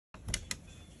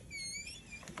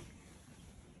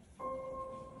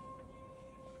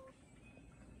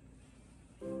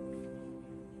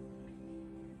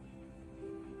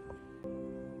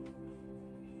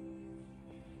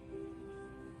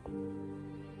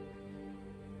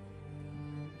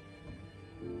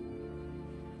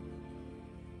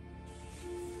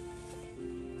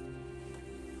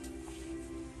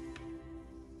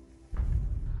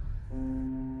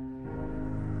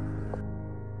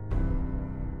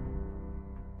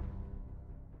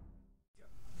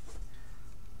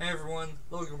everyone,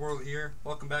 LogNworld here.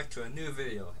 Welcome back to a new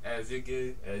video. As you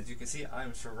can see,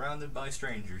 I'm surrounded by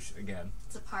strangers again.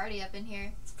 It's a party up in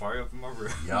here. It's a party up in my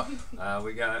room. Yep.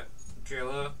 We got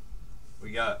Kayla.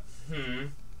 We got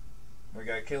We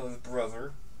got Kayla's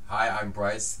brother. Hi, I'm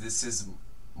Bryce. This is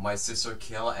my sister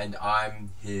Kayla, and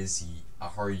I'm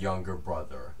her younger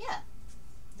brother. Yeah.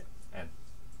 And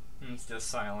it's just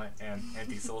silent and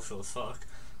antisocial as fuck.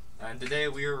 And today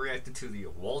we are reacting to the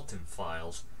Walten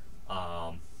Files.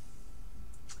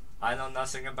 I know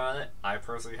nothing about it. I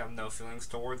personally have no feelings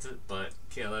towards it, but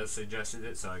Kayla suggested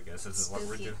it, so I guess this is what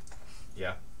we're doing.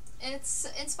 Yeah. It's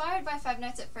inspired by Five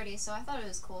Nights at Freddy's, so I thought it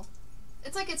was cool.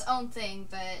 It's like its own thing,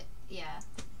 but yeah.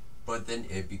 But then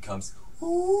it becomes,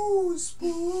 ooh,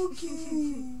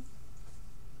 spooky.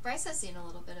 Bryce has seen a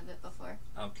little bit of it before.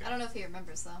 Okay. I don't know if he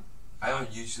remembers, though. I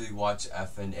don't usually watch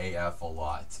FNAF a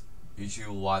lot. Usually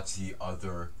watch the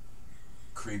other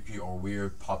creepy or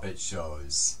weird puppet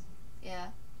shows. Yeah.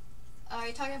 Are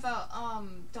you talking about,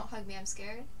 Don't Hug Me, I'm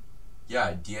Scared?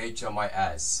 Yeah,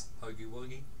 DHMIS. Huggy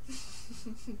Wuggy.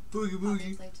 Boogie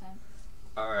Boogie.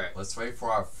 Alright. Let's wait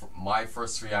for my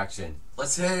first reaction.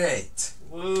 Let's hit it!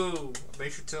 Woo!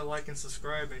 Make sure to like and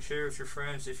subscribe and share with your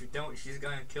friends. If you don't, she's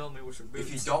gonna kill me with her boots.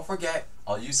 If you don't forget,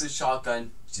 I'll use the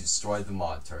shotgun to destroy the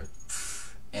monitor.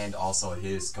 And also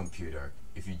his computer.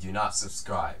 If you do not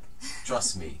subscribe.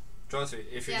 Trust me. Trust me,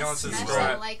 if you yes, don't smash subscribe...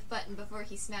 that like button before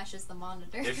he smashes the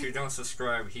monitor. If you don't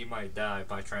subscribe, he might die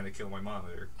by trying to kill my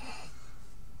monitor.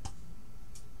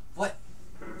 What?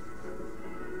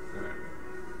 Alright.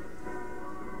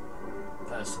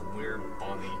 That is some weird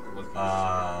bunny looking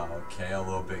shit. Okay, a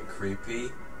little bit creepy.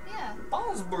 Yeah.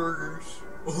 Balls burgers.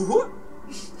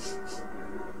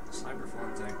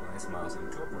 Cyberphone Tank Nice Mouse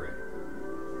Incorporated.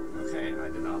 Okay, I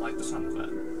did not like the sound of that.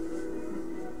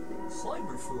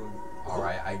 Cyberphone.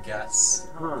 Alright, I guess.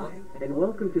 Hi, and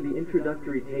welcome to the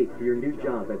introductory tape for your new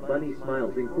job at Bunny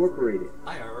Smiles Incorporated.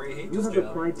 I already hate You this have job.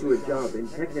 applied to a job in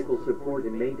technical support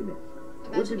and maintenance.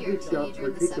 What Imagine does you're a this job teenager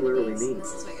in the particularly 70s, mean? and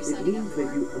this is what you're It signing means up that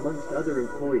for. you, amongst other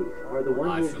employees, are the I one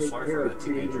who feel will take sorry care for of that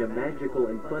creating teenager. a magical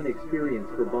and fun experience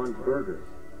for Bond's Burgers.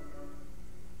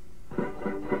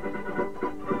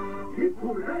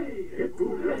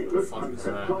 What the fuck is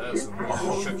that? That's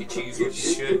some Chuck E. Cheese looking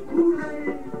shit.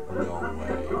 No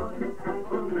way.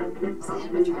 It's the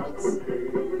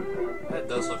animatronics. That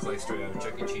does look like straight out of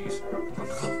Chuck E. Cheese.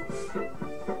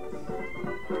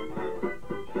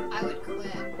 I would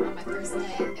quit on my first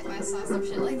day if I saw some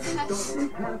shit like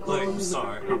that. Like, I'm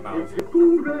sorry, I'm out of here.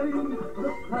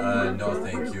 No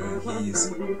thank you.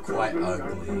 He's quite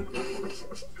ugly.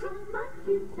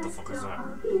 What the fuck is that?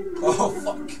 Oh,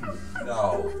 fuck.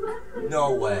 No.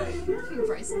 No way.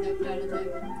 Bryce noped out of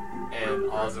there. And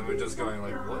all of them are just going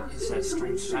like, what is that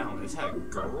strange sound? Is that a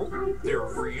girl? They're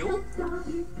real?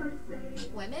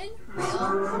 Women?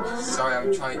 Real? Sorry,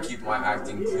 I'm trying to keep my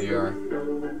acting clear.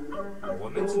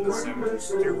 Women's in the 70s?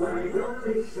 They're real?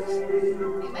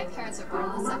 I mean, my parents were born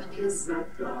in the 70s.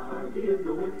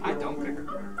 I don't care.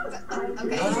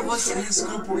 Okay. None of us in this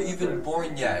group were even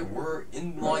born yet. We're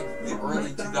in like the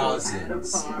early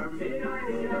 2000s.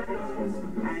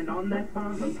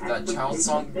 That child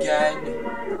song again.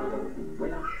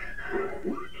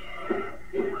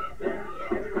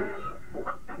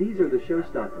 These are the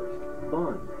showstoppers.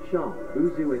 Bond, Shaw,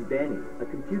 Buzu, and Banny, a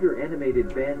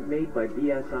computer-animated band made by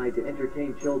BSI to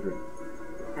entertain children.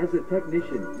 As a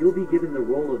technician, you'll be given the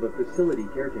role of a facility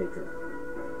caretaker.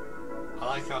 I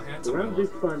like how handsome I Around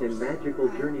this look. fun and magical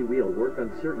journey we'll work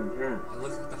on certain I tasks,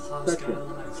 look like the hottest Such guy a-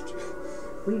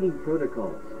 alive. cleaning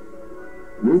protocols,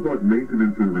 Robot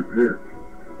maintenance and repair.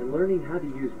 and learning how to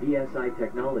use BSI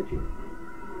technology.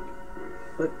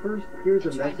 But first, here's a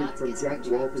And try message not to from get Jack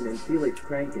screen Walton and Felix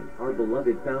Kranken, our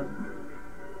beloved fountain.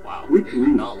 Wow, Which they do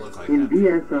reads, not look like in that.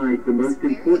 BSI, the most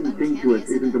very important thing to us uncanny,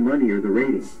 isn't isn't it? the money or the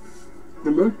rating.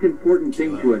 The most important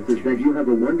thing to us is that you have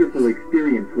a wonderful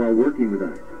experience while working with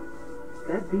us.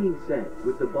 That being said,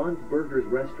 with the Bond's Burgers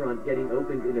restaurant getting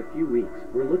opened in a few weeks,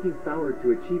 we're looking forward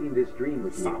to achieving this dream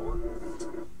with you. Flower.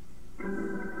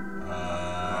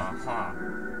 Uh-huh.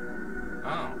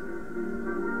 Oh.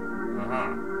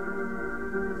 Uh-huh.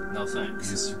 No thanks.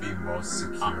 Used to be most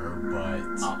secure,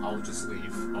 but I'll just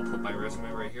leave. I'll put my resume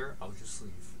right here. I'll just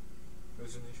leave.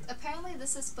 Resignation? Apparently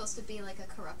this is supposed to be like a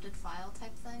corrupted file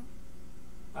type thing.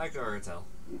 I can already tell.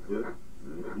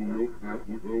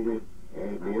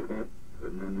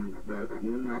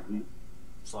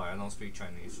 Sorry, I don't speak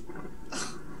Chinese.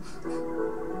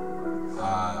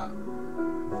 I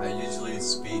usually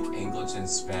speak English and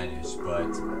Spanish, but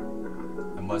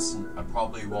I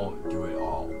probably won't do it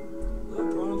all. The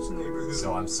Bronx neighborhood.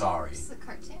 So I'm sorry. This is a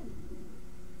cartoon.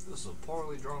 This is a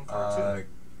poorly drawn cartoon.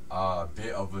 a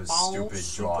bit of a stupid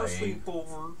drawing.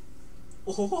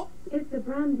 Oh. It's a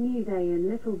brand new day in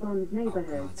Little Bond's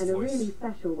neighborhood, God's and a voice. really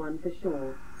special one for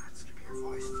sure. It's gonna be your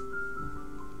voice.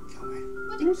 Kill me.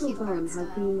 What a Little cute art Bond has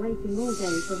style. been waiting all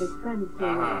day for his friends to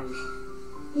arrive.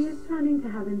 He is planning to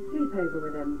have him sleep over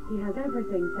with him. He has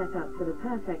everything set up for the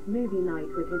perfect movie night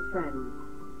with his friends.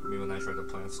 Me when I try to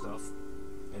plan stuff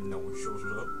and no one shows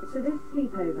up. For this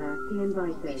sleepover, he Oh, we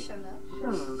invited showed up.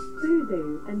 Shah,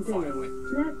 Voodoo, and Finally. Billy.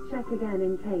 Let's check again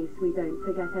in case we don't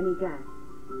forget any guests.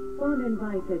 Bond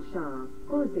invited Shah,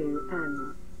 Ozu,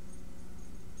 and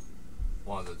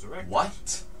One of the directors.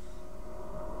 What?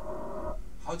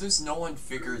 How does no one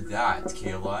figure that,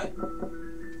 Kayla?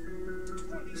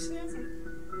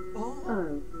 27.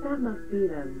 oh, that must be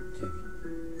them.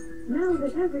 Now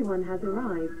that everyone has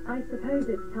arrived, I suppose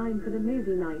it's time for the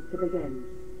movie night to begin.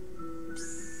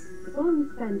 Bond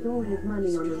spent all his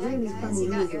money on a Yeah, really guys, funny you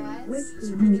got movie, your eyes? which he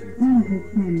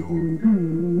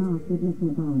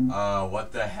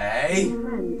What the his hey?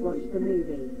 friends watched the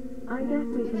movie. I guess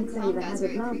we Even can say some that guys had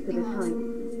very it lasted creepy a ones. time.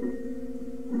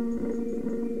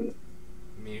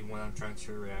 Me when I'm trying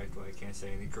to react, but I can't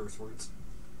say any curse words.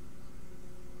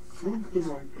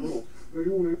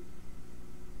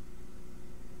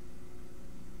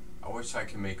 I wish I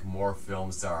could make more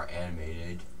films that are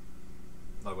animated.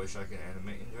 I wish I could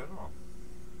animate in general.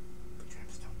 But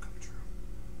dreams don't come true.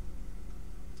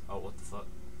 Oh, what the fuck?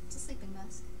 It's a sleeping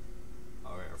mask.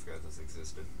 Oh, yeah, I forgot this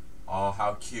existed. Oh,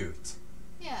 how cute.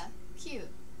 Yeah, cute.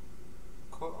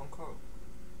 Quote unquote.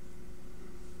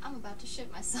 I'm about to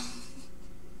shit myself.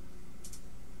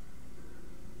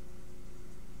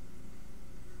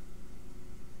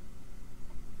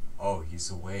 Oh, he's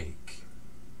awake.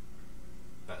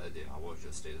 Bad idea. I will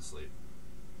just stay asleep.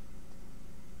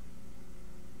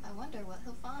 I wonder what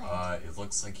he'll find. It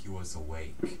looks like he was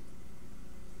awake.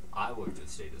 I would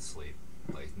just stay asleep.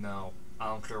 Like, no, I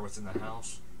don't care what's in the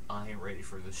house. I ain't ready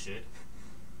for this shit.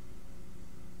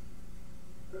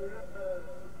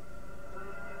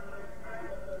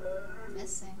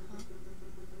 Missing, huh?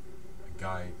 A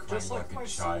guy crying Just like like my a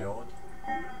soul. child.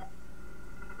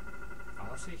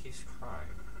 Honestly, he's crying.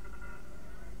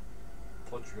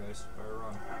 Told you guys, better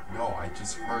run. No, I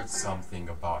just heard something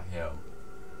about him.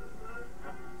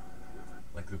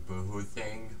 Like the boohoo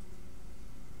thing.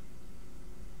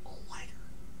 A lighter.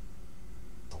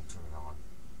 Don't turn it on.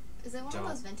 Is it one Don't. of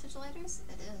those vintage lighters?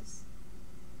 It is.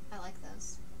 I like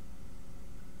those.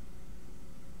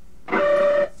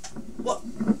 What?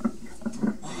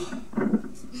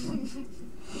 I'm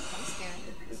scared.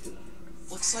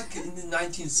 Looks like in the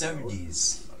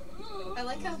 1970s. I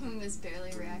like how Moon is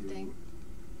barely reacting.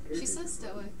 She's so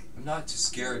stoic. I'm not too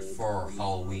scared for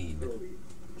Halloween.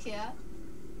 Yeah?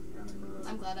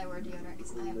 I'm glad I wear deodorant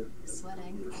because I am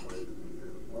sweating.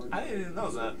 I didn't even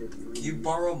know that. Can you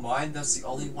borrow mine? That's the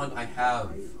only one I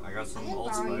have. I got I some didn't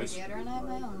Old borrow your Spice. deodorant, I have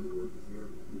my own.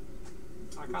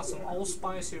 I got some Old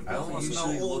Spice here. I don't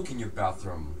usually look in your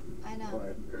bathroom. I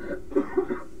know.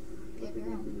 You have your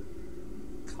own.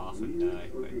 Cough and die.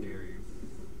 I dare you.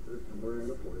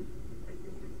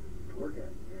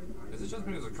 Is it just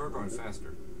because the car going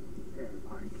faster? I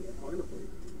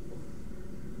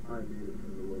made it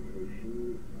from the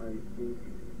location. I think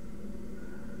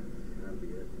that'll be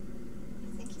it. I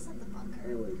think he's at the bunker.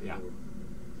 Anyway, Yeah.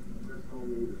 Chris told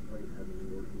me this place hasn't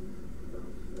been working since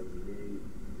about 7 days.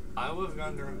 I would have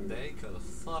gone during the day because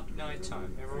fuck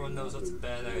nighttime. Everyone knows that's a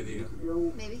bad idea.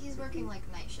 Maybe he's working like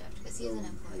night shift because he's an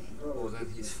employee. Well, then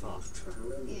he's fucked.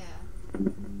 Yeah.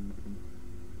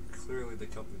 Clearly, the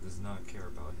company does not care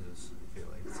about his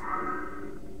feelings.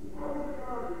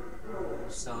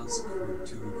 Sounds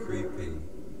too creepy.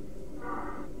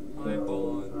 Hi,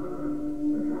 Bond.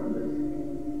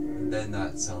 And then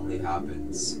that suddenly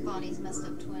happens. Bonnie's messed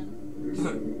up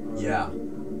twin. Yeah.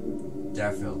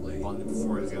 Definitely. Bond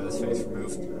before he's got his face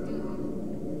removed.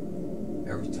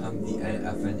 Every time the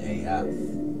FNAF.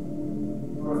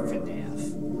 FNAF.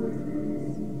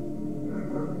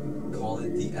 Call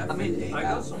it the FNAF. I mean, I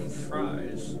got some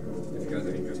fries. If you guys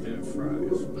are interested in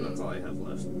fries, but that's all I have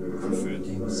left for food.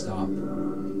 GameStop.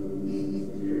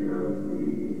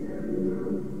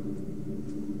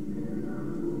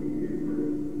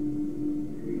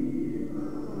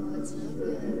 Oh, it's no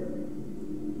good.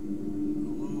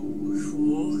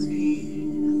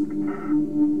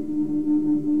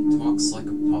 Talks like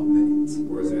a puppet.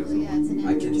 Where's the Oh, other yeah, one? it's an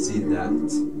I can see that.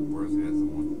 Where's the other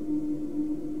one?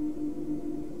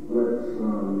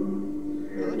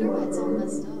 I wonder why it's all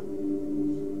messed up.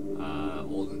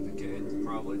 Old and decayed,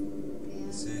 probably. Yeah.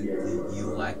 Is it the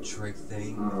electric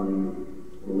thing?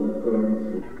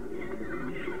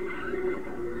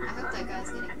 I hope that guy's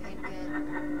getting paid good.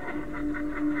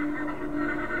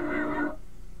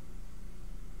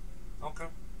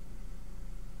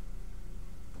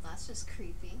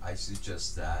 I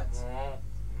suggest that.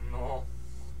 No.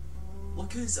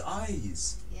 Look at his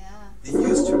eyes. Yeah. They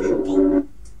used to be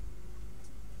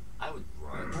I would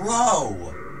run.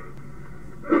 Bro!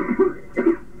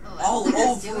 Oh, I All think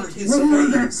it's over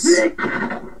doing- his face.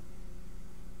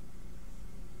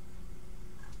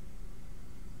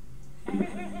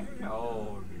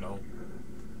 Oh no.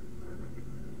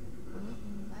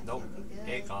 That Nope. can't be good.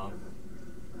 Hey, calm.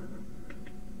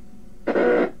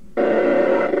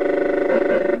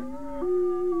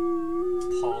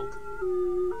 Pog.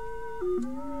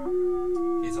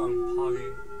 He's on Poggy.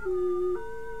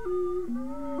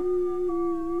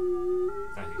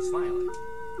 Now he's smiling.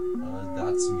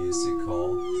 That's musical.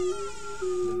 The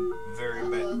very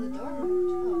Uh-oh, the door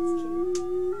moved. Oh, it's cute.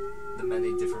 the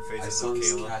many different I faces saw of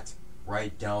this Caleb. cat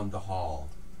right down the hall.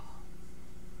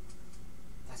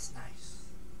 That's nice.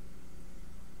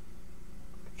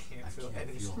 I can't I feel can't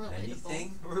any feel Relatable.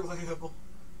 anything. relatable.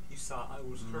 He saw I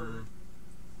was hurt.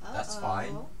 That's Uh-oh.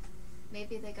 fine.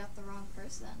 Maybe they got the wrong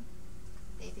person.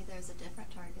 Maybe there's a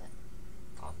different target.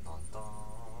 Dun, dun, dun.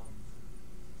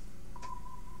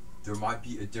 There might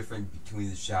be a difference between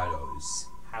the shadows.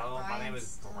 Hello, my Brian name is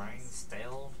Stills. Brian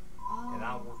Stale, Oh. and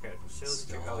I work at facility.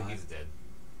 Still Oh, alive? he's dead.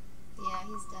 Yeah,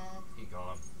 he's dead. He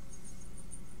gone.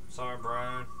 Sorry,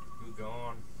 Brian. You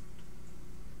gone.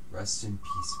 Rest in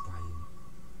peace, Brian.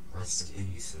 Rest in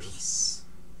pieces. peace.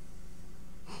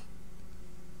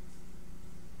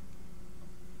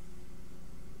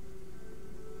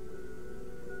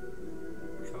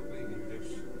 Copy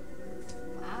this.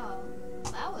 Wow.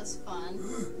 That was fun.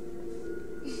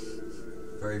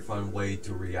 Very fun way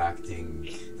to reacting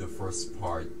the first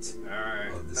part.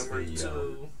 Alright, Of this number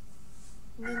video. 2.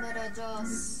 Numero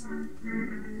dos.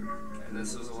 And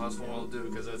this is the last one I'll do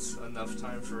because that's enough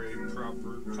time for a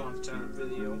proper content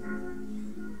video.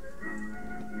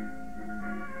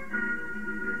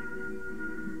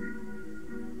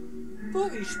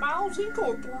 Buggy Smiles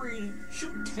Incorporated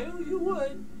should tell you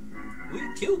what. We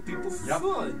kill people for Yep.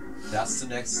 fun. That's the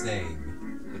next thing.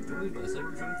 Missing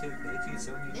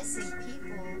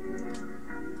people.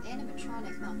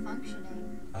 Animatronic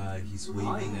malfunctioning. He's I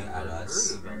waving never at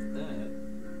us. heard about that.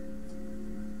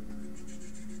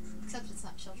 Except it's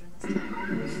not children this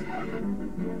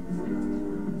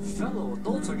time. Fellow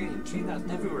adults are getting kidnapped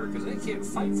everywhere because they can't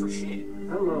fight for shit.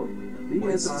 Hello,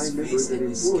 What is BSI his members face and and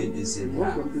his skin employees. is in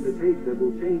Welcome half. to the tape that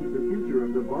will change the future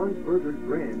of the Bond's Burgers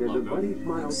brand and the Logo. Bunny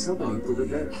Smile Looks company for the ugly.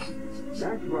 better.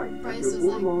 That's right. Bryce After was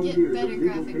 4 like, long "Get years better of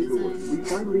legal graphic paperwork, design." we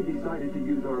finally decided to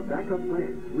use our backup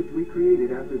plan, which we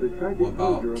created after the tragic What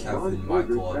about closure of Kevin Bond's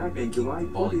Michael Burgers and back in making July the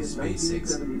Baldi's 20th, Basics?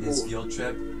 His 1974. field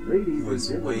trip, Ladies he and was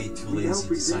gentlemen, way too we now lazy to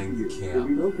present sign to the you camp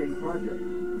Relocate Project.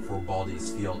 for Baldi's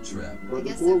field trip. But I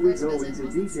guess before their we first go business into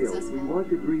wasn't details, we successful. want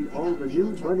to greet They all got the legal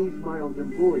new trouble. Bunny Smiles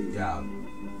employees. Yeah.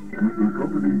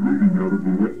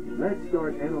 Let's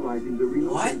start analyzing the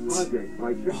Relocate What? Project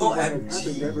by checking what has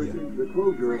OMG. happened ever since the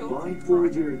closure of Bond 4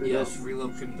 years ago. Yes,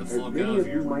 relocating the As fuck out many of of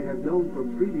you here. might have known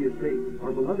from previous tapes,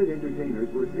 our beloved entertainers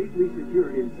were safely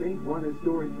secured in St. Juana's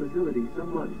storage facility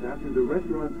some months after the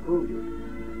restaurant's closure.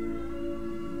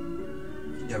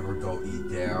 You never go eat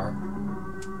there.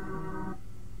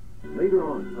 Later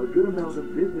on, a good amount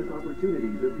of business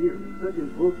opportunities appeared, such as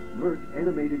books, merch,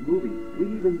 animated movies. We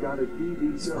even got a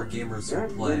TV It's show. for gamers who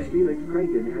That's play. when Felix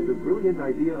Crankin had the brilliant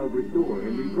idea of restore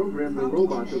and reprogram the Chrome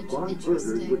robots of image, Bond Burgers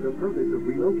interesting. with the purpose of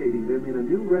relocating them in a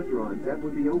new restaurant that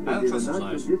would be opened That in a was not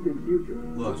nice. so distant future.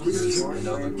 Look, Pretty here's smart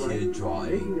another plan, right? kid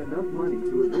drawing. Making enough money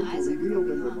to The eyes eventually are creepy,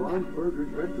 reopen the huh? Bond Burgers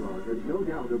restaurant is no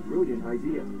doubt a brilliant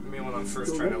idea. I mean, when I'm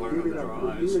first So trying to let's learn how give to it up draw for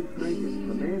eyes. Felix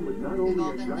Crankin, a man with not We've only all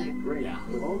a been giant there. brain, Yeah.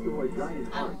 but also a giant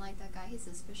I heart. don't like that guy. He's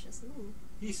suspicious. Ooh.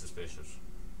 He's suspicious.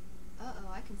 Uh-oh,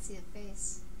 I can see a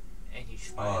face. And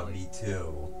he's Oh, smiling. me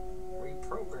too.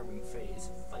 Reprogramming phase.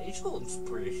 Facial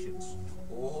expressions.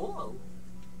 Oh.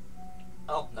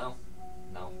 Oh, no.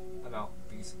 No. I'm out.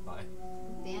 Peace. Bye.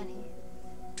 Danny.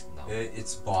 No.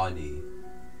 It's Bonnie.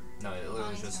 No, it literally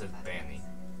Bonnie's just said not Banny.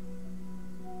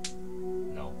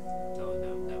 No. No,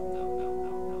 no, no, no, no,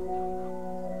 no,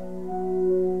 no,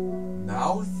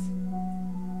 Mouth?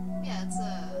 Yeah, it's a no.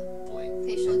 Blink.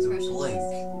 facial It's a expression. blink.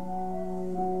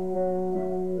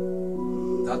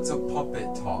 That's a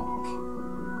puppet talk.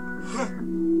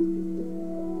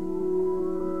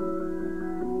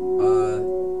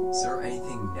 Is there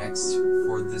anything next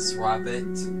for this rabbit?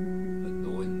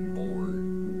 Annoying board.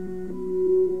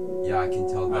 Yeah, I can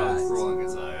tell Oh, it's that. rolling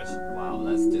his eyes. Wow,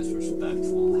 that's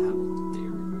disrespectful. How dare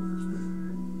you?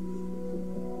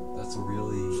 That's a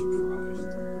really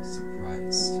Surprised.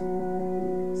 surprised.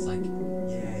 It's like,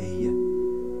 yay.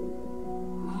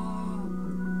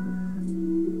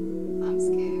 I'm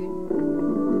scared.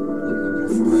 Look at your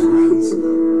friend.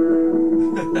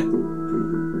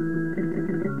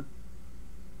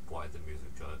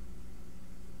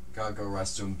 gotta go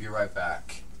restroom. Be right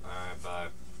back. Alright, bye.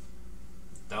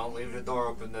 Don't leave the door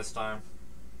open this time.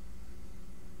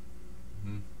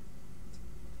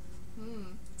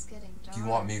 It's getting dark. Do you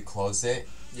want me to close it?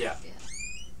 Yeah. Yeah.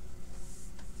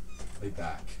 Be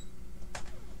back.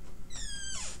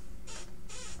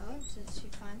 Oh, did she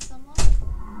find someone?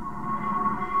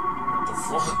 What the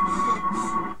fuck?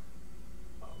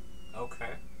 Oh,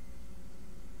 okay.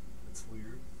 That's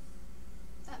weird.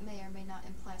 That may or may not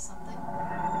imply something.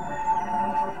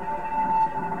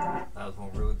 That was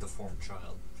one really deformed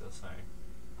child, just saying.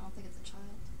 I don't think it's a child.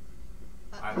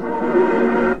 I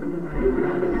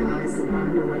Tries to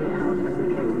find a way out of the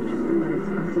cage, but it's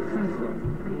unsuccessful.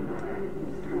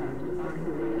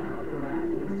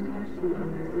 The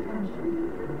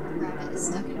rabbit is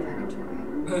stuck in purgatory.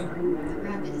 The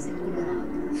rabbit is in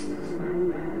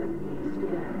gulag.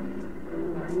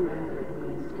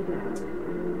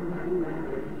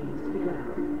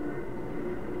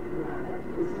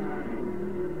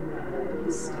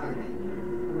 Starving.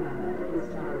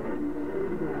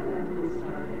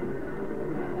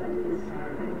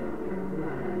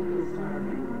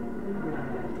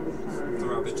 The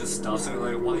rabbit just stops and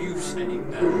like, why are you saying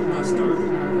that? I'm not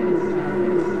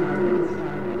starving.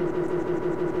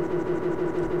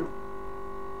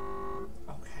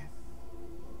 Okay.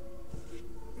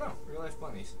 No, real life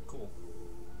bunnies. Cool.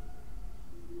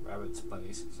 Rabbits,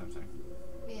 bunnies, same thing.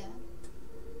 Yeah.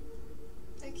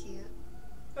 They're cute.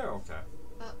 They're okay.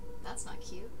 But that's not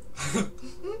cute.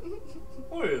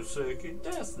 Wait a second,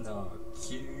 that's not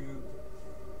cute.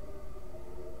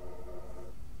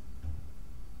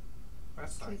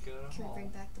 That's not good at Can we all. bring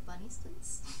back the bunnies,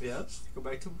 please? Yes, go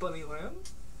back to Bunnyland.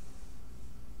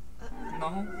 No,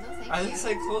 No, thank I you. didn't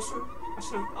say closer. I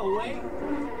said away.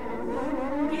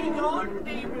 Be gone,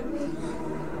 demon.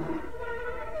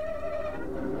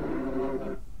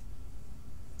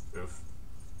 Oof.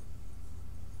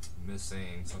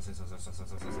 Missing. That's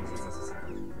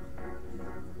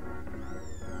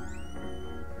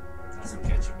some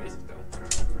catchy music though.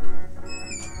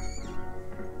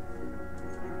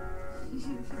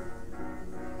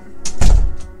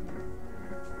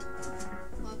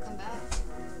 Welcome back.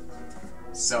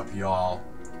 Sup, y'all?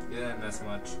 You didn't miss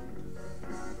much.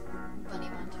 Bunny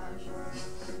montage.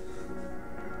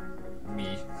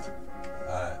 Me.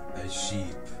 A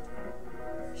sheep.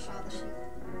 Shaw the sheep.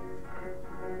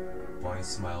 Bunny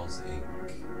Smiles Inc.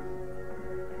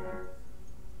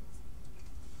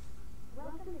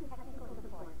 Welcome to Technical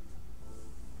Support.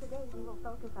 Today we will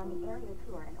focus on the area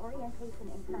tour and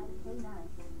orientation inside K9,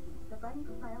 the Bunny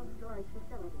Smile Storage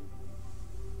Facility.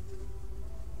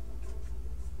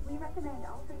 We recommend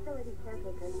all facility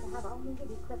caretakers to have all needed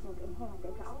equipment in hand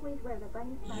and to always wear the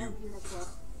Bunny Smile uniform.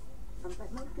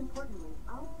 But most importantly,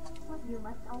 all of you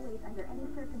must always, under any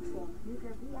circumstance, use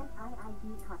your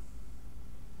BSIID card.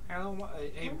 Hello,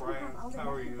 hey Once Brian, we have all the how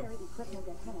are you? necessary equipment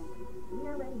at hand, we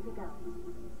are ready to go.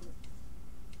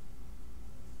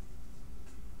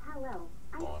 Hello,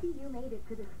 I see you made it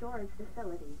to the storage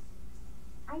facility.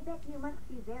 I bet you must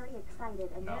be very excited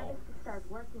and No. nervous to start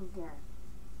working here.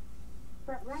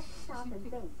 But let's stop and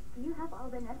think. Do you have all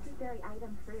the necessary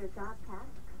items for your job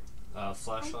tasks?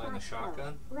 Flashlight and a I thought so.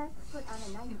 shotgun? Let's put on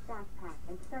a nice backpack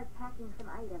and start packing some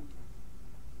items.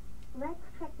 Let's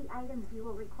check the items you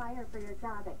will require for your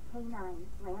job at K9.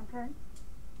 Lantern?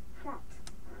 Check.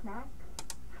 Snacks?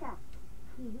 Check.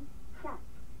 Key? Check.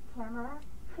 Camera?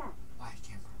 Check. Why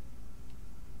camera?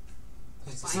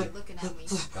 Why are you looking at me?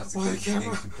 That's a Why good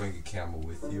camera? thing to bring a camera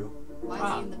with you. Why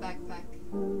is he in the backpack?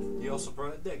 You also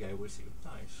brought a dead guy with you.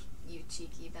 Nice. You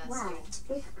cheeky Wow,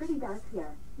 bastard. it's pretty dark here.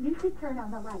 You should turn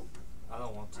on the light. I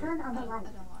don't want to. Turn on I the light.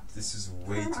 don't want to. This is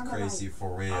way too crazy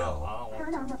for real. I don't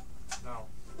Turn on want the... to. No.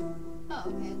 Oh,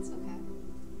 okay, it's okay.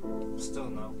 Still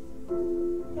no.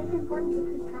 It's important to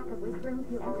keep track of which rooms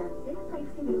you enter. This place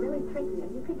can be really tricky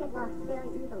and you could get lost very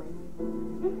easily.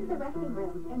 This is the resting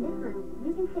room. In this room,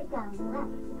 you can sit down,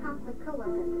 rest, talk with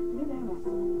coworkers, you name it.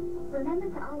 Remember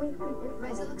to always keep this Why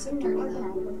does it room look as so clean and dirty,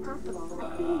 organized as possible. A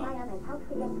clean environment helps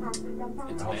to get tasks done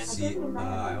It's faster. messy. I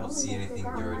don't see anything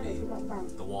dirty.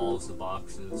 The walls, the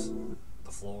boxes,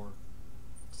 the floor.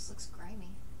 Just looks grimy.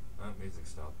 Oh, music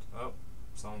stopped. Oh,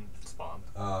 someone spawned.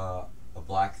 A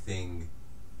black thing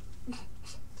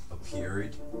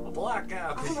appeared. A black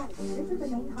app! Alright, this is the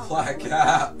main hall. Black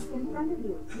app! In front of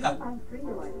you, you'll find 3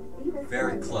 doors. These are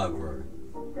Very storage clever.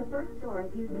 The first door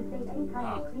is used to save any kind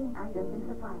Ah. of cleaning items and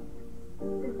supplies.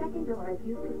 The second door is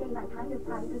used to save by kind of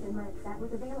prizes and merch that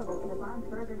was available in the Bronze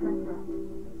Burgers restaurant.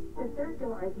 The third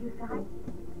door is used to hide.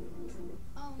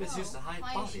 Oh no. It's used to hide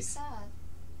Why is she bodies. sad?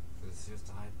 It's used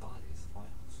to hide bodies. Why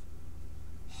else?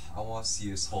 I want to see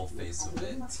his whole face of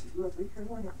it.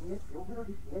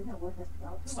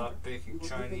 Stop picking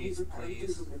Chinese,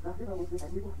 please.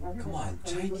 Come on,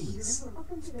 Chinese.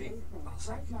 Speak. Oh,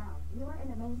 Right now, you are in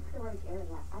the main storage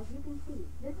area. As you can see,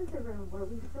 this is the room where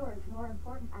we store more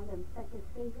important items such as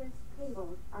stages,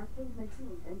 tables, arcade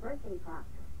machines, and birthday clocks.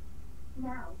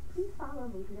 Now, please follow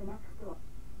me to the next door.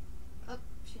 Oh,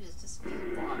 she just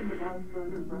disappeared. Remember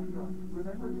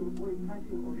to avoid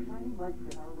touching or shining lights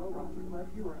in our robots unless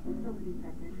you are a facility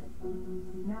technician.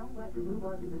 Now let's move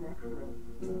on to the next room.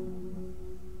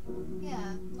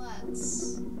 Yeah,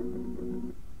 let's.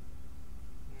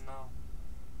 No.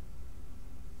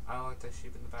 I don't like that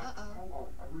sheep in the back. Uh-oh.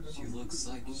 She looks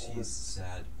like she's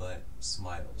sad, but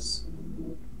smiles.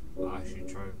 I should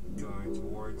try going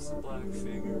towards the black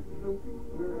figure.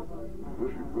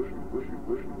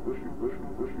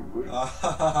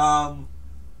 Um,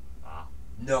 Ah.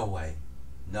 no way.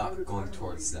 Not going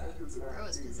towards that. Bro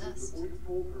is possessed. Police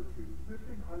told her to.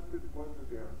 Missing husband wasn't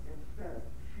there. Instead,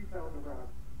 she found a rat.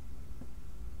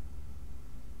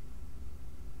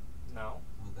 No.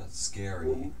 Oh, that's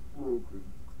scary. Broken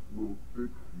will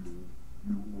fix you.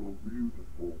 You will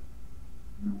beautiful.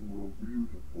 You will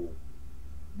beautiful.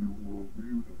 You will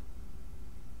beautiful.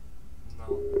 No.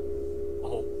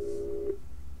 Oh.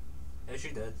 Yeah, she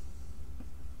did.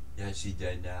 Yeah, she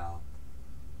dead now.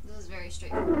 This is very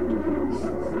straightforward.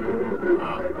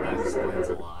 That explains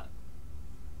a lot.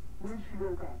 When she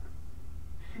woke up,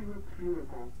 she looked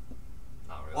beautiful.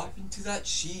 Not really. What happened to that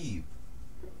sheep?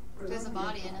 There's a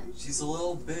body in it. She's a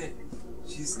little bit.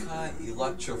 She's kind of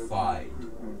electrified.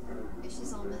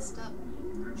 She's all messed up.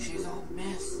 She's all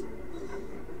mess.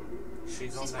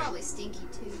 She's on She's that. probably stinky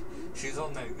too. She's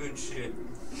on that good shit.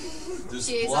 There's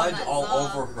She's on blood that all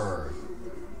Zog. over her.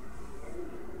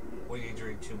 When you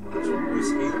drink too much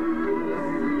whiskey.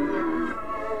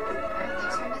 Oh,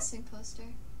 there's her missing poster.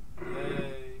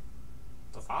 Yay.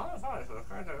 The following photos of the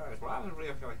current events will have been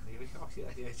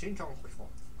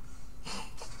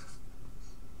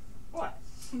What?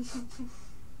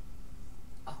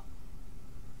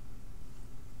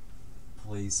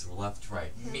 Please, left,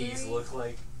 right. Me's look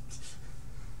like.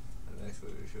 The next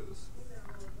photo shows.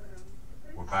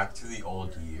 We're back to the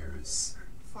old years.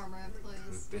 Former employees.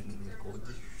 We've been in the old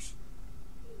years.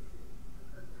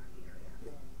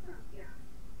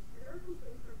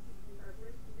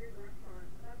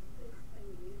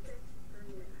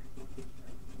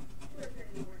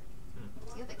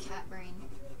 You have a cat brain.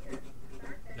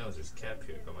 No, there's cat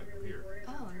puke on my computer.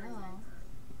 Oh no.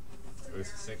 At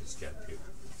least I think it's cat puke.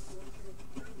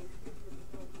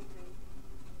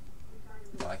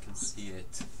 Well, I can see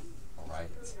it. Alright.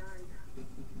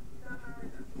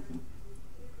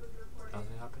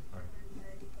 Nothing happened? Alright.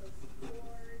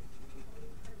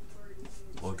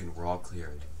 Logan, we're all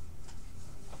cleared.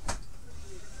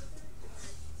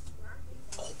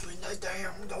 Open the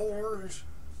damn doors!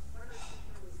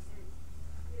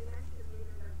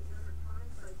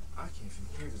 I can't even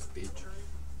hear this bitch.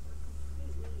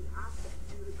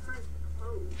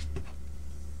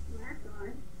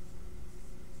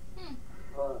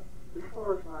 As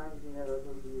far as times, you know,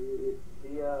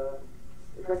 the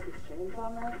effective change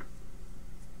on that, I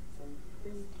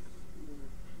think you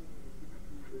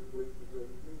change with the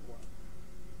new one.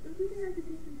 Don't you think I could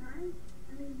take some time?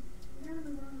 I mean, none of the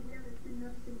wrong together has been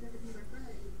enough things ever do my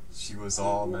Friday. She was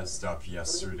all messed up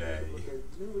yesterday. As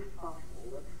new as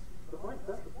possible.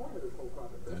 That's the point of this whole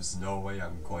project. There's no way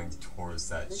I'm going towards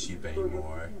that sheep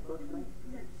anymore.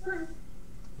 Yes, first,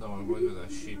 No, I'm going to that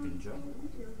sheep in general.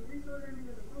 details of reprogramming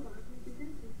of the robot will be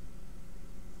interesting.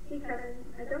 Hey Kevin,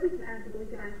 I thought we could add the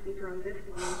blinking eye feature on this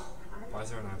one. Why is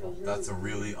there an apple? That's a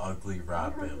really ugly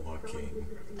rabbit looking.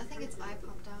 I think its eye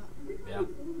popped out. Yeah.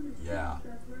 Yeah.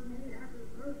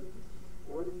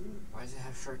 Why does it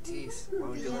have short teeth? Why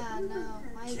would you Yeah, no.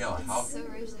 My Kayla, how, so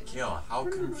racist. Kayla, how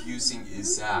confusing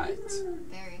is that?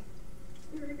 Very.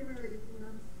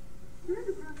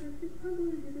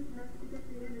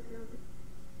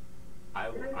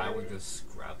 I would just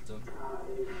scrap them.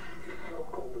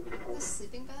 The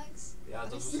sleeping bags? Yeah, Are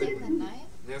they those are sleeping the sleeping. night?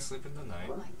 They're sleeping the night.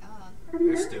 Oh my god.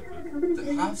 They're stupid.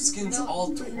 The half skin's all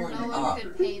No torn one up.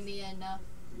 could pay me enough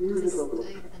to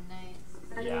sleep the night.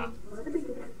 Yeah.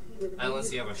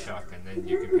 Unless you have a shotgun, then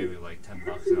you can pay me like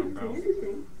 $10 an bro.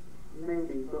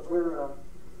 Maybe, but we're out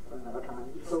of time.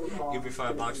 So Give me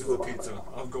 5 boxes of pizza.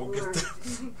 I'll go get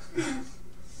them.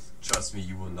 Trust me,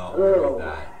 you will not regret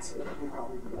that. This will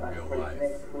probably be back Real for life.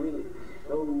 next week.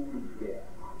 So yeah.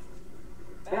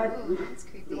 That Ooh, that's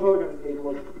creepy. the program page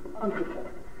was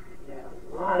unsuccessful. Yeah,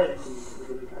 a lot of things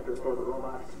really tried to throw the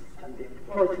robots and the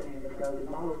torturing and the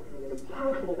models. It was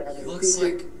impossible to have He looks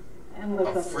like and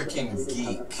a freaking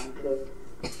geek.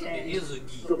 He is a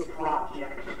geek. The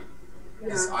project.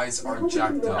 His eyes are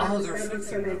jacked up. Oh, they're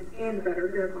fixing them. And better,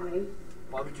 they're fine.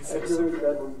 Why would you fix them?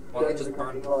 Why don't you just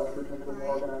burn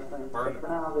them? Burn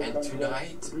them. And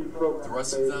tonight, the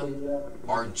rest of them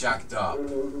are jacked up.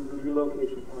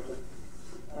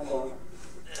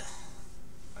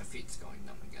 My feet's going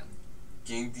numb again.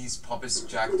 Getting these puppets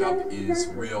jacked up is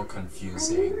real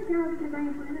confusing.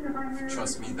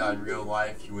 Trust me that in real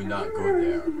life, you would not go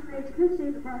there.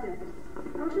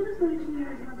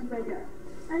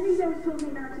 I think guys told me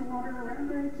not to wander around,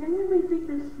 but I genuinely think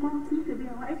this small key could be a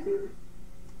lifesaver.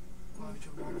 Why would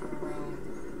you wander around?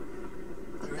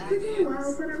 The It's back been a while,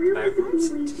 doors. but I realized the Backwards?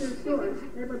 key leads to the store.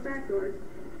 They have back doors.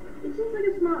 It seems like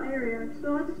a small area,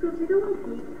 so I'll just go take a little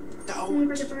peek, see if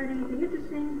I can find anything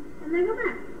interesting, and then go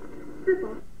back.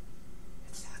 Simple.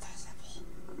 It's not that simple.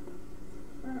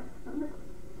 I'm not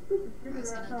supposed to I figure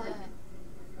was it out. gonna die.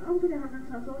 I don't think I have enough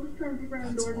time, so I'll just try and peek around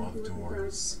That's doors and love see what's inside.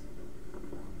 doors.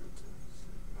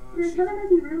 There's kind of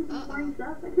empty rooms and Uh-oh. fine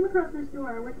stuff. I came across this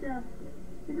door, which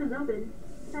was open.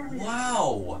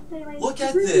 Wow! Anyway, Look the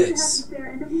at room seems to have this! some spare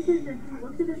end pieces, and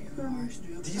looks at it from.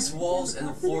 These walls and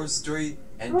the floor is dirty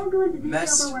I won't go into and detail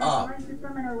messed about what I up. find to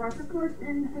summon a rock, of course,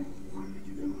 and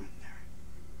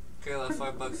Kayla,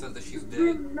 $5 says that she's dead.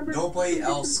 room number Nobody 26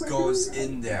 else is quite goes good.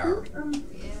 in there.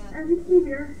 Yeah. As you see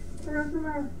here, there are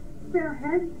some spare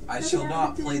heads. I shall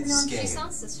not play this She game.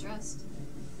 sounds distressed.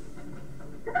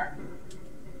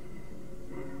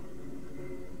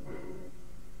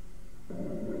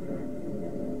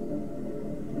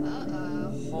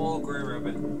 Uh-oh. Whole gray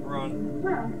rabbit. Run.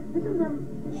 Well, this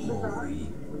is bizarre. Holy.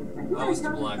 That was the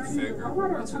black figure.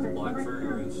 That's who the black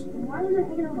figure is. Why is it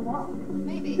hanging on the wall?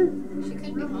 Maybe. She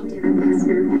could be haunted by this.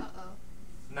 Uh-oh.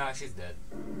 Nah, she's dead.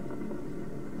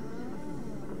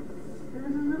 This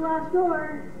is the last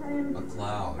door. A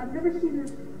cloud. I've never seen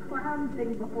this cloud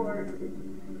thing before.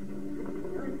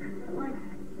 Like,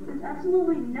 there's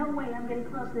absolutely no way I'm getting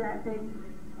close to that thing.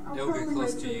 I'll It'll get probably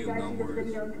close wait to till you, guys no see this worries.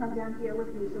 video and come down here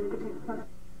with me so we can take a photo.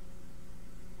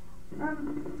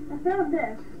 I found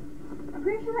this. I'm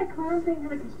pretty sure that clown thing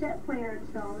had a cassette player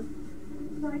installed.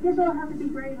 So I guess I'll have to be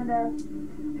brave and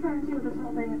try and see what this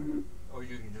whole thing is. Or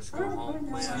you can just go home,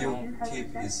 play This at home.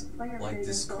 videotape is like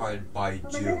discarded by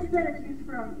But my dad Jude. said it's used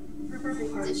for birthday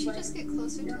Did parties, she but- just get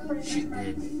closer to it? She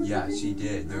did. Yeah, she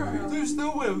did. There's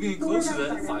no way we're getting close to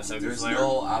that. 5 seconds There's later.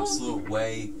 no absolute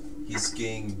way he's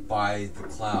getting by the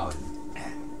cloud.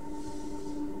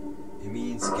 It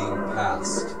means getting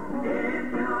past.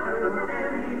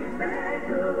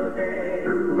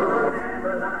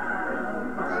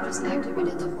 Bro just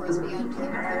activated the force beyond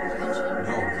human comprehension.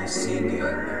 No, he's singing.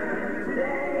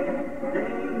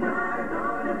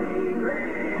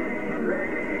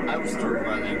 I would start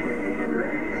running.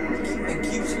 It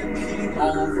keeps repeating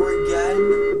all over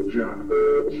again. Jack,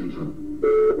 Susan,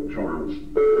 Charles,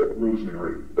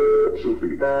 Rosemary,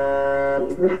 Sophie.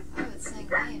 Oh, it's saying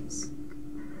names.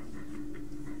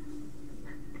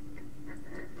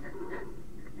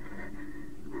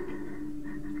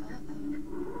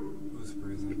 Uh-oh. Who's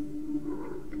breathing?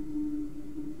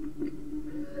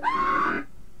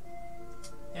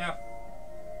 Yeah.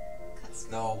 Cut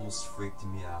screen. That almost freaked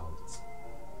me out.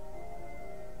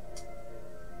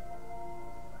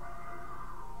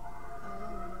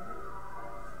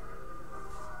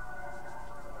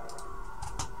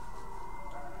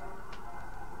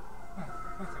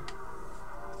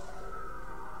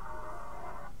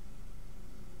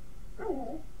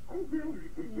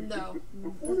 No.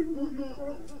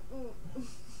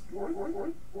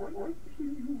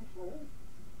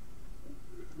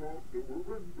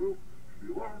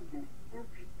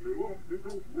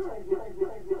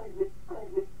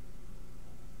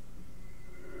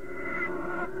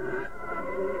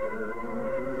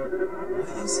 What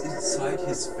is inside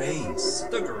his face?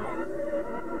 The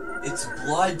girl. It's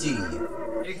bloody.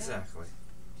 Exactly.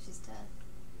 She's dead.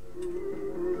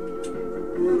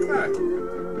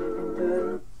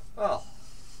 Okay. Well,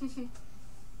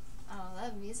 Oh,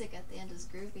 that music at the end is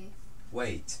groovy.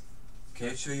 Wait. Can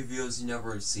I show you videos you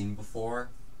never seen before?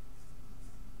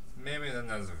 maybe in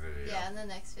another video. Yeah, in the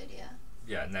next video.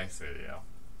 Yeah, next video.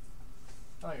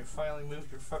 Oh, you finally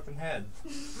moved your fucking head.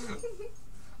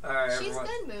 Alright, She's everyone.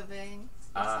 been moving.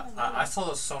 I saw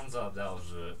the thumbs up, that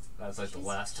was it. That's like the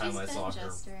last time I saw She's been her.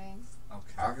 gesturing.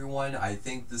 Okay. Everyone, I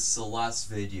think this is the last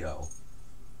video.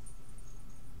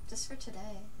 Just for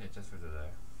today. Yeah, just for today.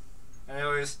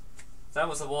 Anyways, that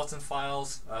was the Walten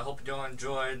Files. I hope you all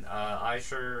enjoyed. I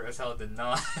sure as hell did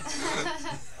not.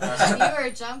 You were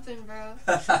jumping, bro.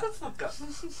 Shut the fuck up.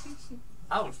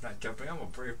 I was not jumping. I'm a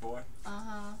brave boy.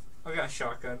 Uh-huh. I got a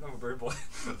shotgun. I'm a bird boy.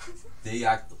 They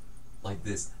act like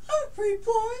this. I'm a bird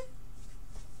boy.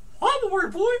 I'm a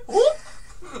bird boy. Oh.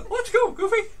 Let's go,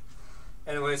 Goofy.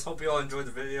 Anyways, hope you all enjoyed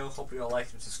the video. Hope you all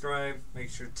like and subscribe. Make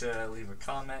sure to leave a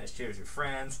comment, share with your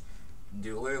friends.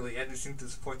 Do literally anything to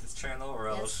support this channel, or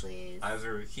Yes, else please.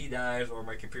 either he dies or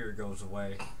my computer goes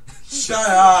away. Shut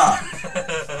up!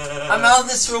 I'm out of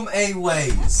this room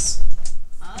anyways.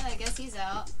 Oh, I guess he's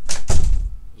out.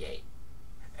 Yay.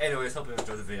 Anyways, hope you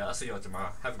enjoyed the video. I'll see you all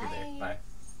tomorrow. Have a good day. Bye. Bye.